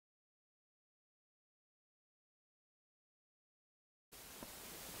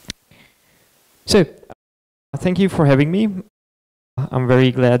So, thank you for having me. I'm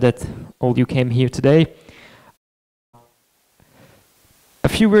very glad that all you came here today. A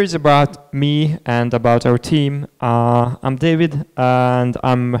few words about me and about our team. I'm David and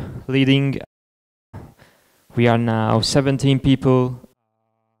I'm leading. We are now 17 people,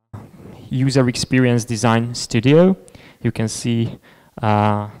 user experience design studio. You can see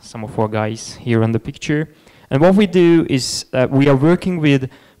some of our guys here on the picture. And what we do is we are working with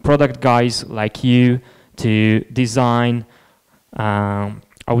product guys like you to design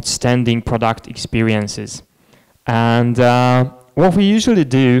outstanding product experiences. And what we usually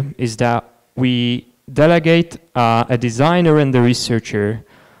do is that we delegate a designer and a researcher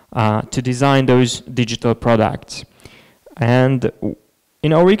to design those digital products. And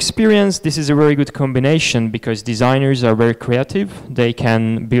in our experience, this is a very good combination because designers are very creative. They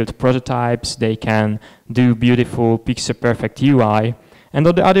can build prototypes, they can do beautiful pixel-perfect UI. And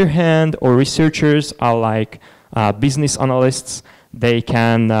on the other hand, our researchers are like business analysts. They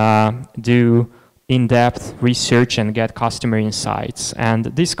can do in-depth research and get customer insights. And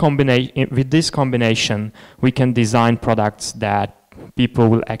with this combination, we can design products that people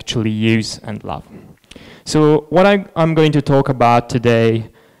will actually use and love. So what I'm going to talk about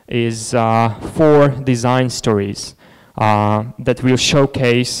today is 4 design stories that will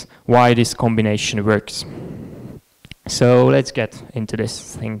showcase why this combination works. So let's get into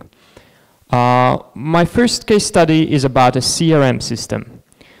this thing. My first case study is about a CRM system.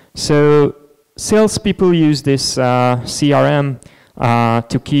 So salespeople use this CRM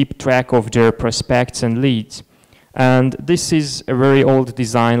to keep track of their prospects and leads. And this is a very old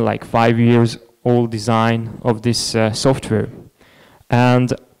design, like 5 years old design of this software.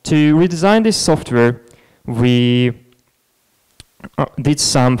 And to redesign this software, we did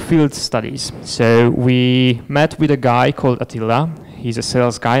some field studies. So we met with a guy called Attila. He's a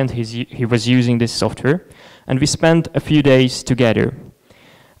sales guy and he was using this software. And we spent a few days together.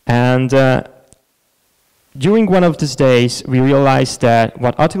 And during one of these days, we realized that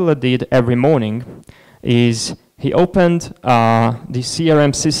what Attila did every morning is he opened the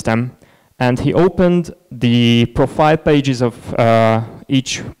CRM system and he opened the profile pages of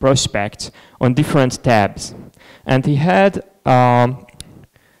each prospect on different tabs. And he had a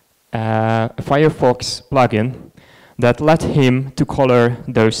Firefox plugin that let him to color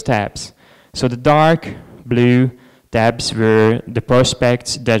those tabs. So the dark blue tabs were the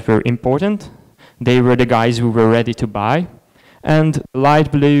prospects that were important. They were the guys who were ready to buy. And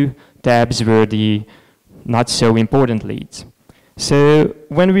light blue tabs were the not so important leads. So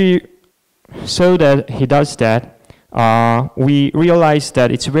when we saw that he does that, we realized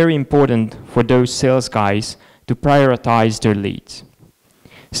that it's very important for those sales guys to prioritize their leads.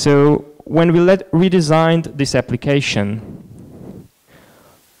 So when we redesigned this application,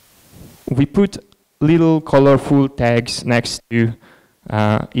 we put little colorful tags next to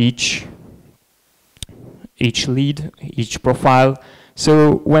each lead, each profile.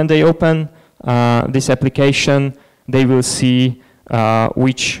 So when they open this application, they will see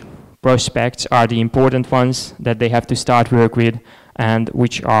which prospects are the important ones that they have to start work with and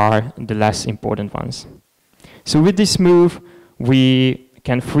which are the less important ones. So with this move, we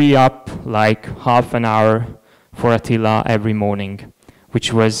can free up like half an hour for Attila every morning,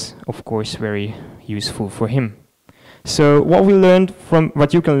 which was, of course, very useful for him. So what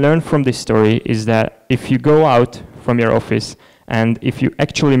you can learn from this story is that if you go out from your office and if you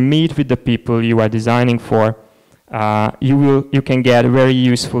actually meet with the people you are designing for, you can get very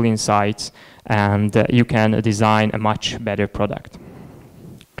useful insights and you can design a much better product.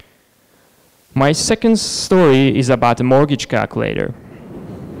 My second story is about a mortgage calculator.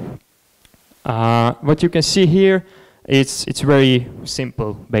 What you can see here, it's very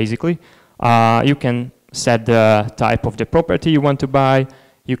simple, basically. You can set the type of the property you want to buy.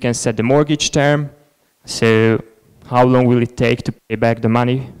 You can set the mortgage term. So how long will it take to pay back the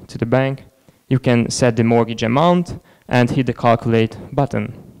money to the bank? You can set the mortgage amount and hit the calculate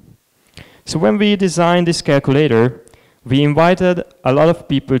button. So when we designed this calculator, we invited a lot of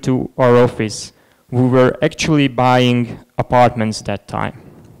people to our office who were actually buying apartments that time.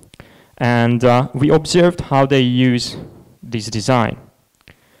 And we observed how they use this design.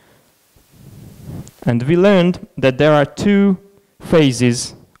 And we learned that there are 2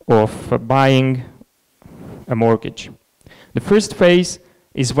 phases of buying a mortgage. The first phase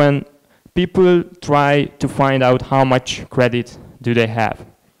is when people try to find out how much credit do they have.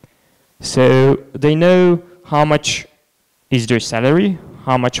 So they know how much is their salary,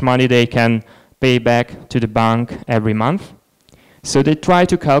 how much money they can pay back to the bank every month. So they try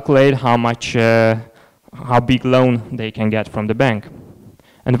to calculate how big loan they can get from the bank.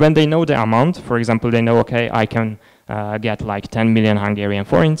 And when they know the amount, for example, they know, okay, I can get like 10 million Hungarian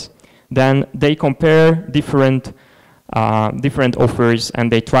forints, then they compare different offers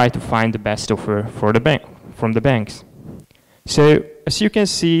and they try to find the best offer for the bank, from the banks. So as you can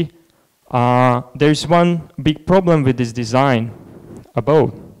see, there's one big problem with this design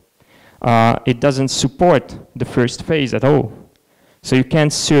above. It doesn't support the first phase at all. So you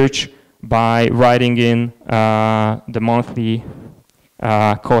can't search by writing in the monthly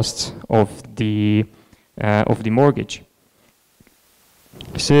costs of the mortgage.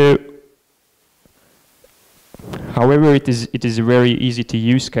 So, however, it is a very easy to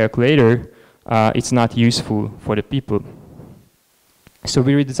use calculator. It's not useful for the people. So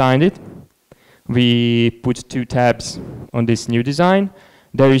we redesigned it. We put 2 tabs on this new design.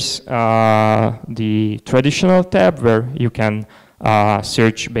 There is the traditional tab where you can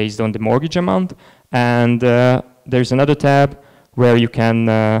search based on the mortgage amount, and there's another tab where you can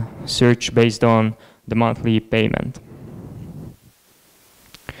search based on the monthly payment.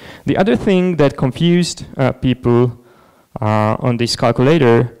 The other thing that confused people on this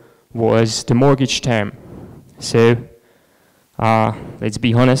calculator was the mortgage term. So let's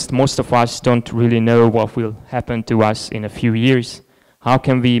be honest, most of us don't really know what will happen to us in a few years. How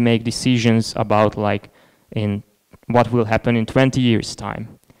can we make decisions about like in what will happen in 20 years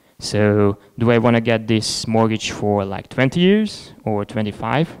time? So do I want to get this mortgage for like 20 years or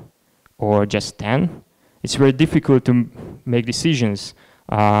 25 or just 10? It's very difficult to make decisions,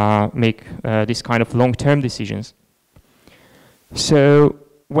 make this kind of long-term decisions. So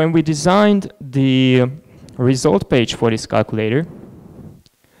when we designed the result page for this calculator,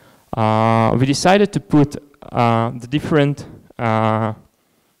 we decided to put the different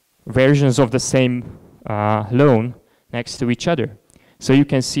versions of the same loan next to each other. So you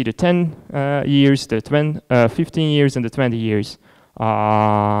can see the 10 years, the 15 years, and the 20 years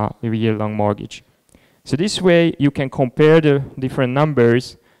year-long mortgage. So this way you can compare the different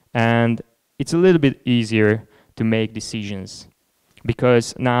numbers, and it's a little bit easier to make decisions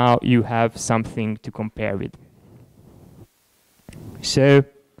because now you have something to compare with. So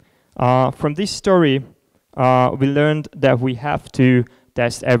from this story, we learned that we have to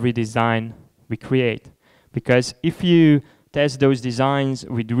test every design we create, because if you test those designs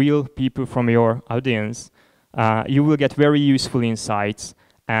with real people from your audience, you will get very useful insights,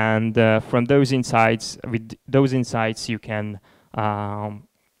 and from those insights, with those insights, you can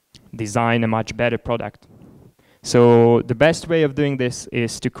design a much better product. So the best way of doing this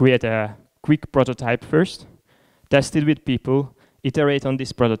is to create a quick prototype first, test it with people, iterate on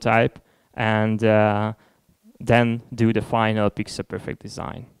this prototype, and then do the final pixel-perfect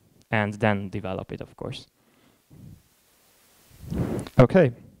design, and then develop it, of course.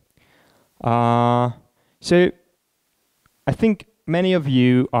 Okay. So I think many of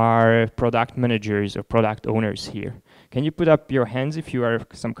you are product managers or product owners here. Can you put up your hands if you are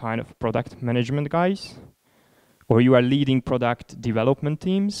some kind of product management guys? Or you are leading product development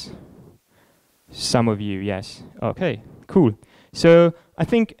teams? Some of you, yes. Okay, cool. So I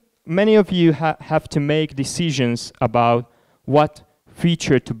think many of you have to make decisions about what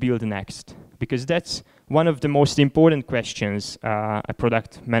feature to build next, because that's one of the most important questions a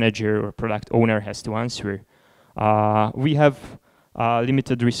product manager or product owner has to answer. We have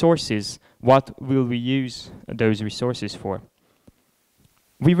limited resources. What will we use those resources for?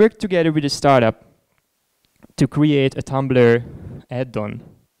 We worked together with a startup to create a Tumblr add-on.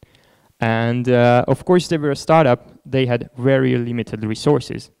 And of course, they were a startup. They had very limited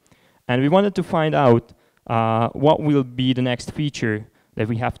resources. And we wanted to find out what will be the next feature that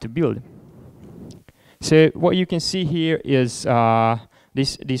we have to build. So what you can see here is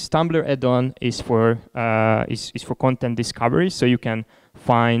this Tumblr add-on is for content discovery. So you can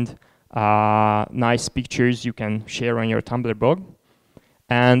find nice pictures you can share on your Tumblr blog.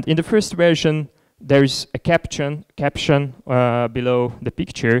 And in the first version, there's a caption below the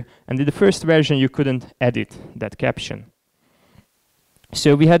picture. And in the first version, you couldn't edit that caption.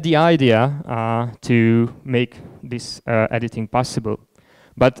 So we had the idea to make this editing possible.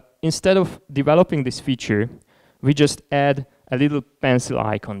 But instead of developing this feature, we just add a little pencil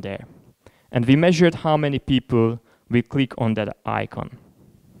icon there. And we measured how many people will click on that icon.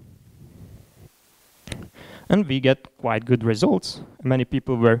 And we get quite good results. Many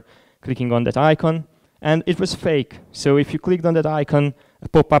people were clicking on that icon, and it was fake. So if you clicked on that icon, a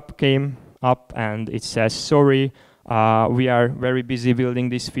pop-up came up and it says, sorry, we are very busy building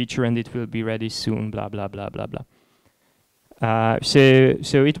this feature and it will be ready soon, blah, blah, blah, blah, blah. So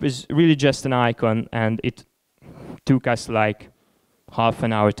it was really just an icon, and it took us like half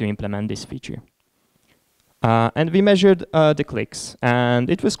an hour to implement this feature. And we measured the clicks, and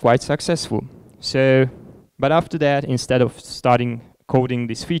it was quite successful. So, but after that, instead of starting coding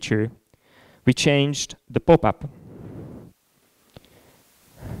this feature, we changed the pop-up.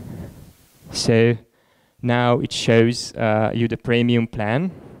 So now it shows you the premium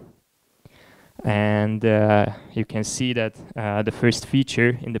plan, and you can see that the first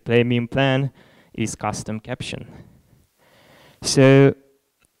feature in the premium plan is custom caption. So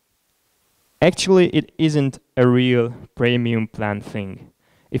actually it isn't a real premium plan thing.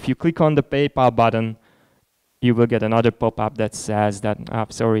 If you click on the PayPal button, you will get another pop-up that says that,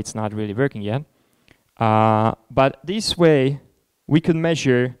 sorry, it's not really working yet. But this way, we could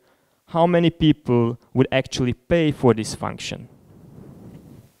measure how many people would actually pay for this function.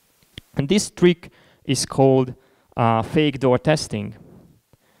 And this trick is called fake door testing.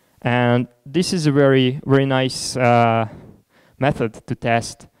 And this is a very, very nice method to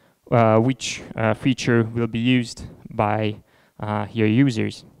test which feature will be used by your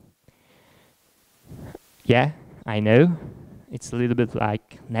users. Yeah, I know, it's a little bit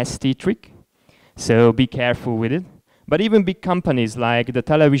like nasty trick, so be careful with it. But even big companies like the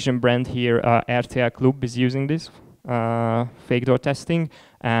television brand here, RTL Klub, is using this fake door testing,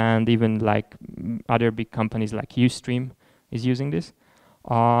 and even like other big companies like Ustream is using this.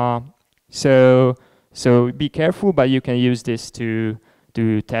 So be careful, but you can use this to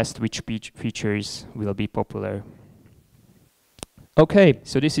test which features will be popular. Okay,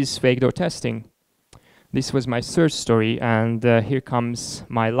 so this is fake door testing. This was my search story, and here comes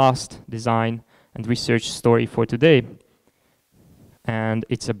my last design and research story for today. And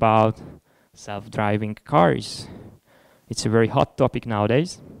it's about self-driving cars. It's a very hot topic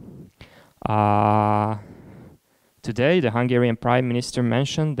nowadays. Today, the Hungarian Prime Minister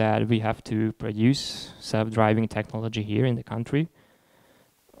mentioned that we have to produce self-driving technology here in the country.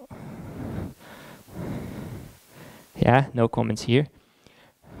 Yeah, no comments here.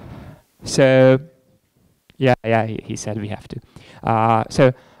 So, yeah, he said we have to.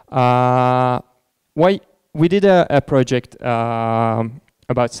 Why we did a project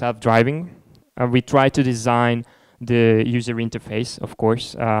about self-driving. We tried to design the user interface, of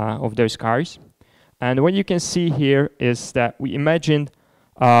course, of those cars. And what you can see here is that we imagined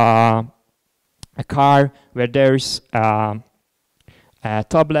a car where there's a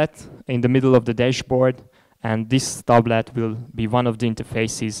tablet in the middle of the dashboard, and this tablet will be one of the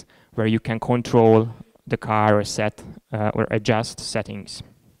interfaces where you can control the car or set or adjust settings.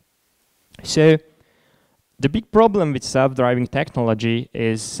 So the big problem with self-driving technology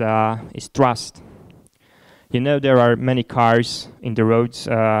is trust. You know, there are many cars in the roads,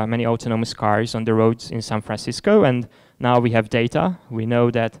 many autonomous cars on the roads in San Francisco, and now we have data. We know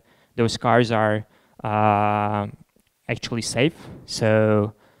that those cars are actually safe,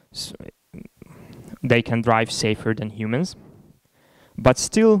 so they can drive safer than humans. But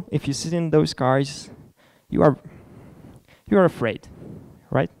still, if you sit in those cars, you are afraid,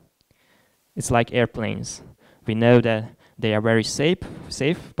 right? It's like airplanes. We know that they are very safe,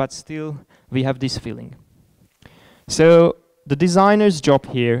 but still we have this feeling. So the designer's job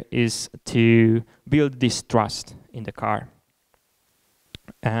here is to build this trust in the car.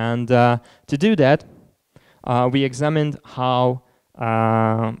 And to do that, we examined how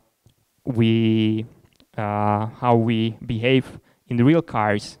we behave in the real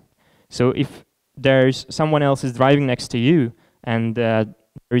cars. So if there's someone else is driving next to you and there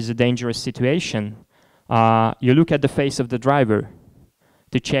is a dangerous situation, you look at the face of the driver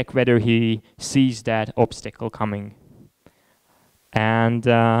to check whether he sees that obstacle coming. And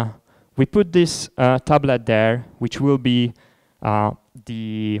we put this tablet there, which will be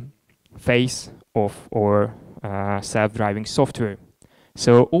the face of our self-driving software.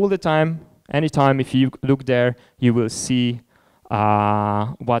 So all the time, anytime if you look there, you will see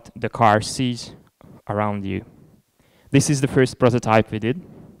what the car sees around you. This is the first prototype we did.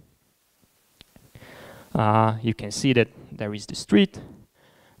 You can see that there is the street.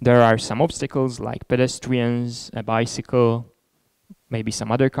 There are some obstacles like pedestrians, a bicycle, maybe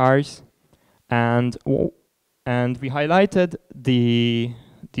some other cars. And we highlighted the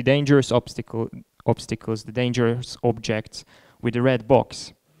dangerous obstacles, the dangerous objects with a red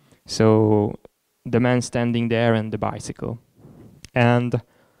box. So the man standing there and the bicycle. And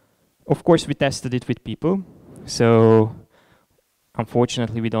of course we tested it with people. So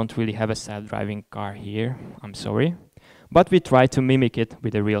unfortunately we don't really have a self-driving car here, I'm sorry. But we tried to mimic it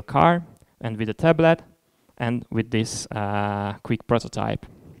with a real car and with a tablet and with this quick prototype.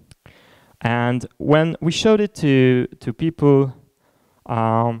 And when we showed it to people,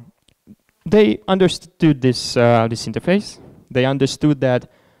 they understood this interface. They understood that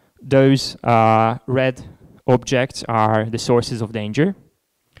those red objects are the sources of danger,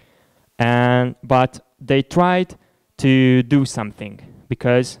 but they tried to do something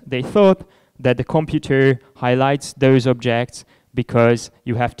because they thought that the computer highlights those objects because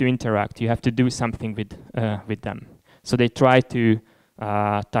you have to interact, you have to do something with them. So they try to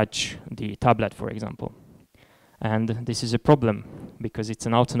touch the tablet, for example. And this is a problem because it's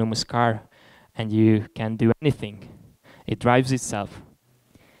an autonomous car and you can't do anything. It drives itself.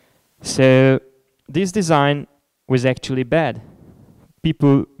 So this design was actually bad.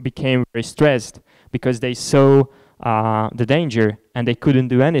 People became very stressed because they saw the danger and they couldn't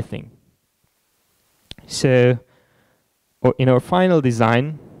do anything. So in our final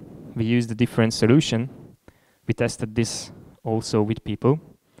design, we used a different solution. We tested this also with people.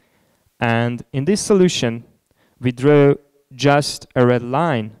 And in this solution, we drew just a red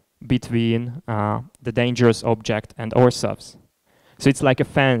line between the dangerous object and ourselves. So it's like a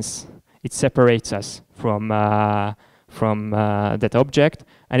fence. It separates us from that object,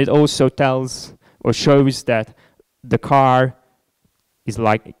 and it also tells or shows that the car is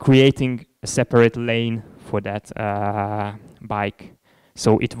like creating a separate lane for that bike,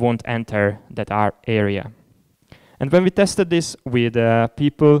 so it won't enter that area. And when we tested this with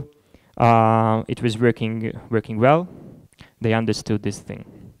people, it was working well. They understood this thing.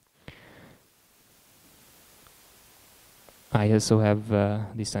 I also have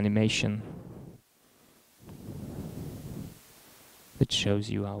this animation that shows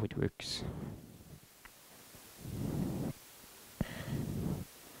you how it works.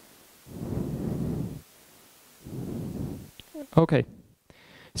 Okay,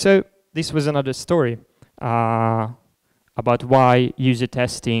 so this was another story about why user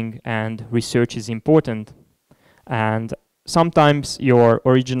testing and research is important. And sometimes your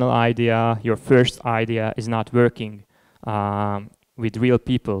original idea, your first idea is not working with real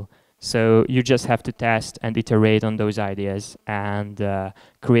people. So you just have to test and iterate on those ideas and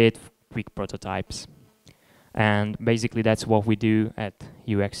create quick prototypes. And basically that's what we do at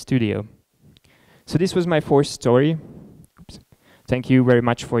UX Studio. So this was my fourth story. Oops. Thank you very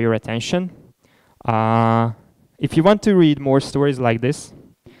much for your attention. If you want to read more stories like this,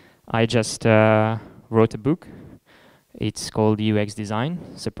 I just wrote a book. It's called UX Design,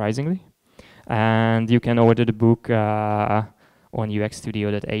 surprisingly. And you can order the book on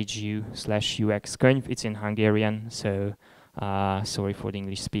uxstudio.hu/uxkönyv. It's in Hungarian, so sorry for the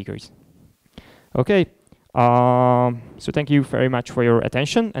English speakers. Okay, so thank you very much for your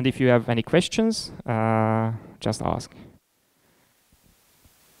attention. And if you have any questions, just ask.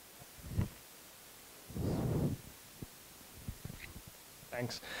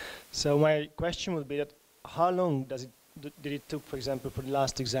 Thanks. So my question would be that how long did it took, for example, for the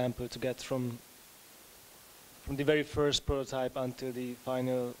last example, to get from the very first prototype until the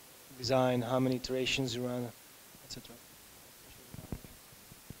final design? How many iterations you ran, etc.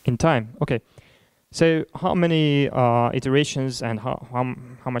 In time, okay. So how many iterations and how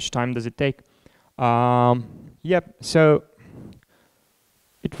much time does it take? Yep. So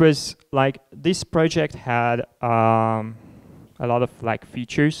it was like this project had a lot of like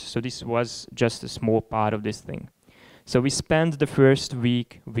features. So this was just a small part of this thing. So we spent the first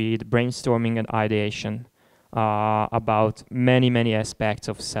week with brainstorming and ideation about many aspects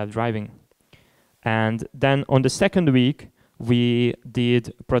of self-driving. And then on the second week, we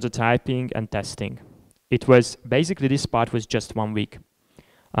did prototyping and testing. It was basically, this part was just 1 week.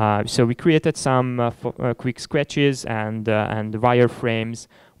 So we created some quick sketches and wireframes.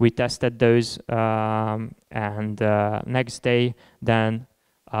 We tested those, and next day, then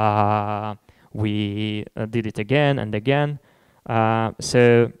we did it again and again.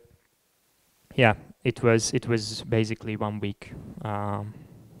 So yeah, it was basically 1 week. Yeah.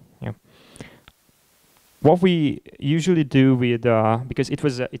 What we usually do with because it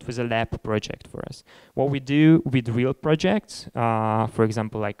was a lab project for us. What we do with real projects, for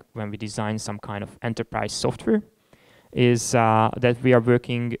example, like when we design some kind of enterprise software, is that we are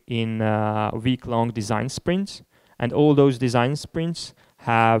working in week-long design sprints, and all those design sprints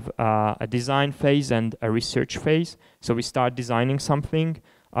have a design phase and a research phase. So we start designing something,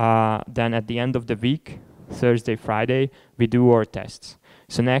 then at the end of the week, Thursday, Friday, we do our tests.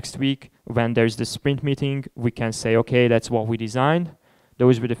 So next week, when there's the sprint meeting, we can say, okay, that's what we designed.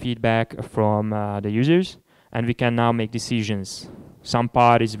 Those were the feedback from the users, and we can now make decisions. Some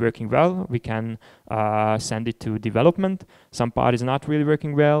part is working well, we can send it to development. Some part is not really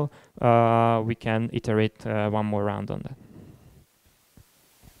working well, we can iterate one more round on that.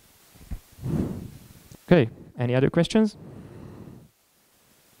 Okay, any other questions?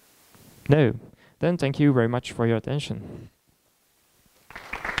 No? Then thank you very much for your attention.